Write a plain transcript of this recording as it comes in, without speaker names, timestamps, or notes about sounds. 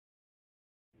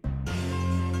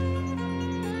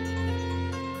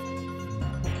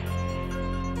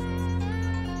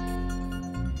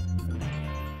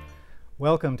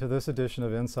Welcome to this edition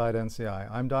of Inside NCI.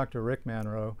 I'm Dr. Rick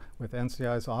Manrow with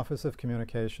NCI's Office of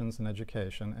Communications and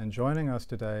Education, and joining us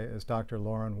today is Dr.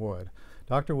 Lauren Wood.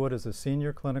 Dr. Wood is a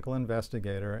senior clinical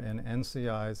investigator in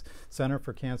NCI's Center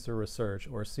for Cancer Research,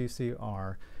 or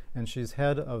CCR, and she's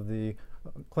head of the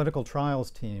clinical trials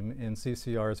team in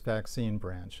CCR's vaccine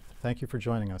branch. Thank you for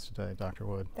joining us today, Dr.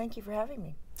 Wood. Thank you for having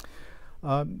me.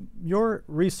 Your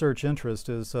research interest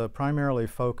is primarily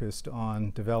focused on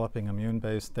developing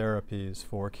immune-based therapies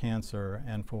for cancer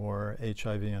and for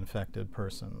HIV-infected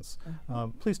persons.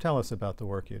 Please tell us about the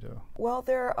work you do. Well,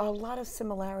 there are a lot of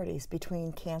similarities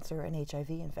between cancer and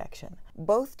HIV infection.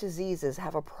 Both diseases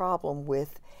have a problem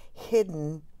with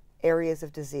hidden areas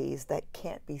of disease that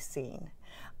can't be seen,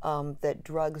 that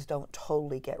drugs don't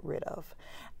totally get rid of.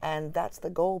 And that's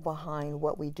the goal behind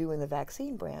what we do in the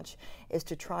vaccine branch, is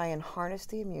to try and harness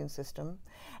the immune system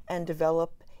and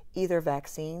develop either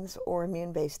vaccines or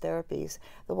immune-based therapies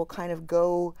that will kind of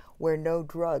go where no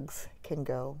drugs can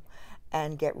go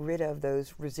and get rid of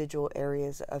those residual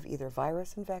areas of either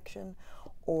virus infection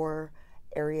or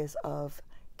areas of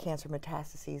cancer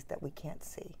metastases that we can't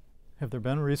see. Have there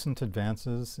been recent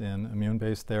advances in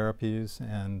immune-based therapies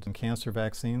and in cancer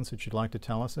vaccines that you'd like to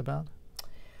tell us about?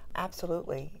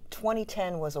 Absolutely.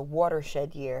 2010 was a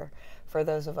watershed year for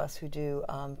those of us who do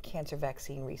cancer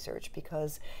vaccine research,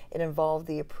 because it involved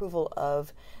the approval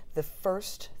of the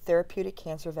first therapeutic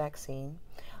cancer vaccine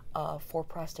for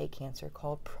prostate cancer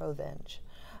called Provenge.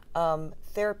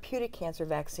 Therapeutic cancer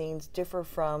vaccines differ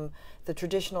from the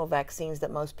traditional vaccines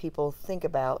that most people think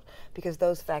about, because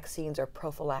those vaccines are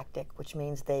prophylactic, which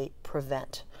means they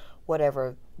prevent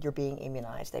whatever you're being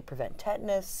immunized. They prevent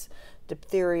tetanus,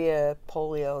 diphtheria,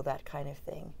 polio, that kind of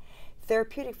thing.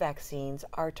 Therapeutic vaccines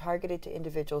are targeted to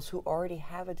individuals who already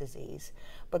have a disease,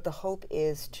 but the hope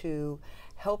is to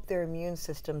help their immune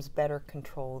systems better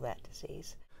control that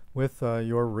disease. With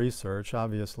your research,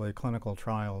 obviously clinical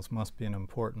trials must be an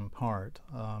important part.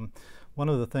 One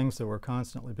of the things that we're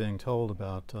constantly being told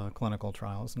about clinical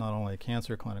trials, not only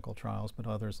cancer clinical trials but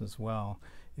others as well,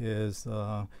 is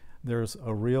there's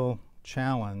a real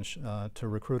challenge to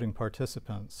recruiting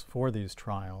participants for these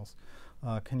trials.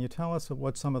 Can you tell us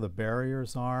what some of the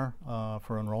barriers are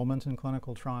for enrollment in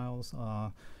clinical trials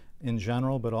in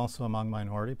general, but also among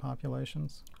minority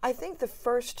populations? I think the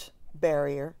first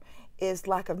barrier is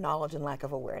lack of knowledge and lack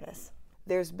of awareness.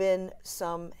 There's been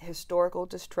some historical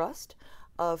distrust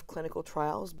of clinical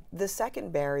trials. The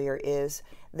second barrier is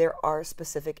there are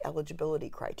specific eligibility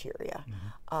criteria.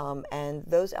 And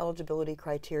those eligibility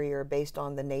criteria are based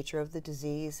on the nature of the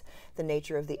disease, the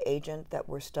nature of the agent that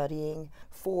we're studying.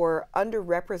 For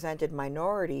underrepresented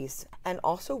minorities and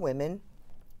also women,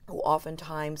 who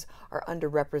oftentimes are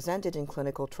underrepresented in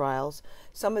clinical trials,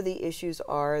 some of the issues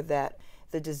are that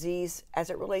the disease, as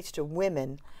it relates to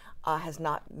women, has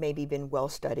not maybe been well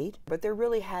studied, but there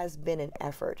really has been an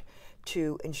effort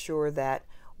to ensure that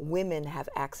women have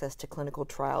access to clinical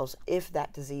trials if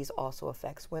that disease also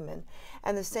affects women.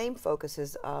 And the same focus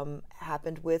has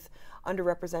happened with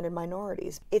underrepresented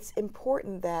minorities. It's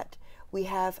important that we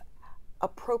have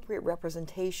appropriate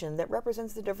representation that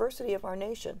represents the diversity of our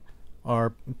nation.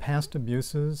 Are past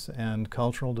abuses and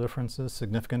cultural differences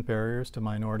significant barriers to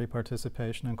minority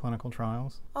participation in clinical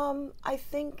trials? I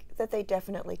think that they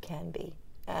definitely can be.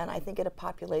 And I think at a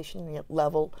population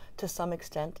level, to some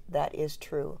extent, that is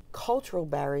true. Cultural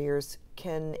barriers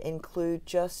can include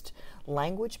just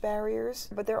language barriers,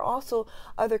 but there are also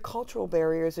other cultural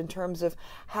barriers in terms of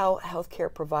how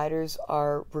healthcare providers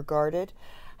are regarded,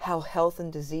 how health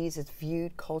and disease is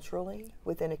viewed culturally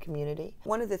within a community.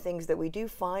 One of the things that we do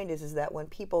find is that when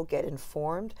people get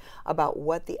informed about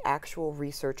what the actual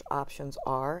research options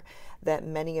are, that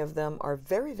many of them are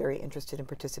very, very interested in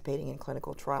participating in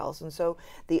clinical trials. And so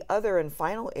the other and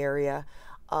final area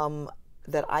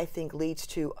that I think leads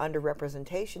to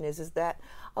underrepresentation is that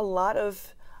a lot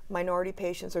of minority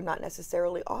patients are not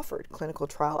necessarily offered clinical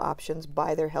trial options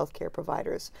by their healthcare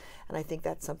providers. And I think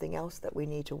that's something else that we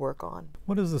need to work on.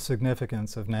 What is the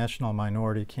significance of National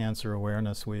Minority Cancer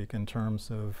Awareness Week in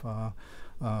terms of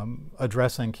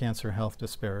addressing cancer health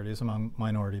disparities among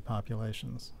minority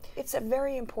populations? It's a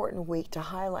very important week to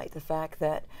highlight the fact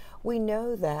that we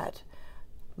know that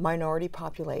minority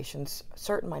populations,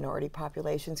 certain minority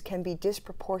populations, can be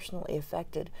disproportionately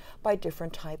affected by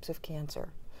different types of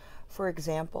cancer. For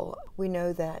example, we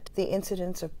know that the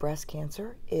incidence of breast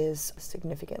cancer is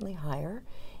significantly higher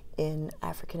in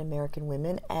African American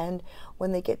women, and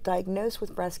when they get diagnosed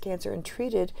with breast cancer and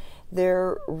treated,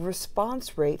 their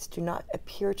response rates do not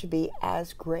appear to be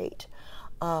as great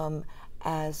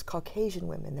as Caucasian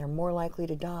women. They're more likely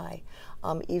to die,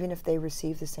 even if they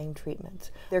receive the same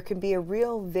treatments. There can be a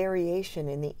real variation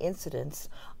in the incidence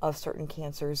of certain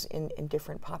cancers in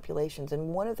different populations.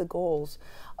 And one of the goals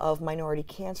of Minority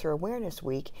Cancer Awareness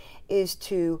Week is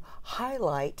to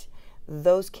highlight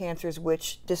those cancers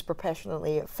which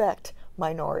disproportionately affect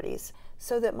minorities,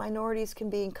 so that minorities can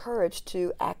be encouraged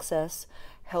to access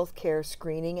healthcare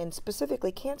screening and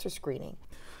specifically cancer screening.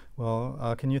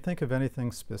 Well, can you think of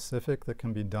anything specific that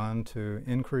can be done to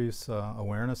increase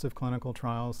awareness of clinical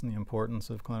trials and the importance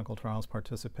of clinical trials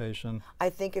participation? I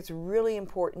think it's really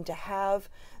important to have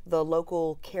the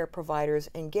local care providers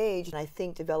engaged, and I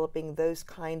think developing those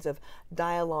kinds of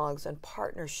dialogues and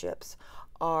partnerships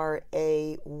are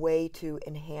a way to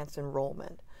enhance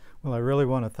enrollment. Well, I really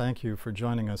want to thank you for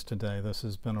joining us today. This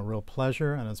has been a real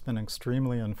pleasure and it's been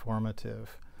extremely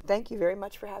informative. Thank you very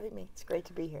much for having me. It's great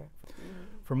to be here.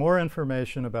 For more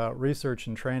information about research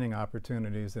and training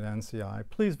opportunities at NCI,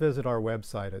 please visit our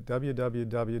website at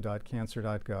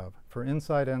www.cancer.gov. For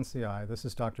Inside NCI, this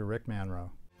is Dr. Rick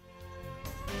Manrow.